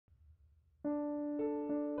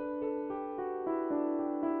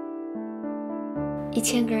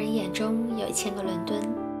1000个人眼中有1000个伦敦。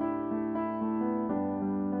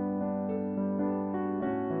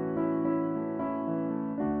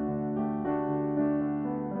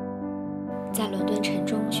在伦敦城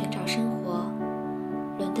中寻找生活，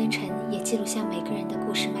伦敦城也记录下每个人的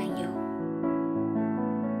故事漫游。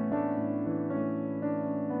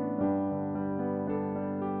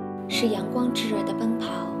是阳光炙热的奔跑，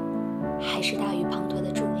还是大雨滂沱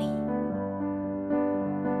的伫立？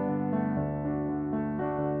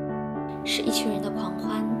是一群人的狂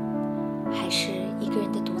欢，还是一个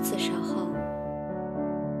人的独自守候？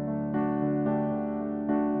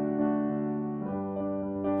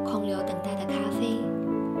空留等待的咖啡，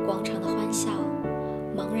广场的欢笑，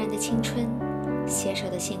茫然的青春，携手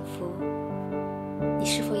的幸福。你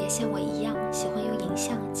是否也像我一样，喜欢用影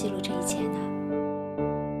像记录这一切呢？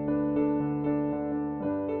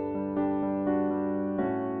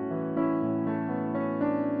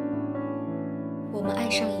我们爱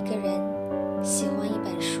上一个人，喜欢一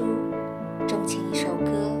本书，钟情一首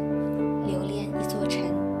歌，留恋一座城，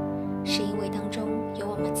是因为当中有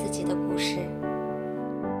我们自己的故事。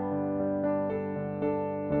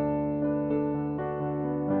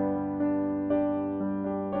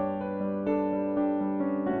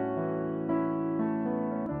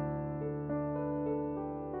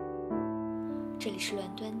这里是伦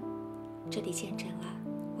敦，这里见证了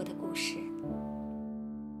我的故事。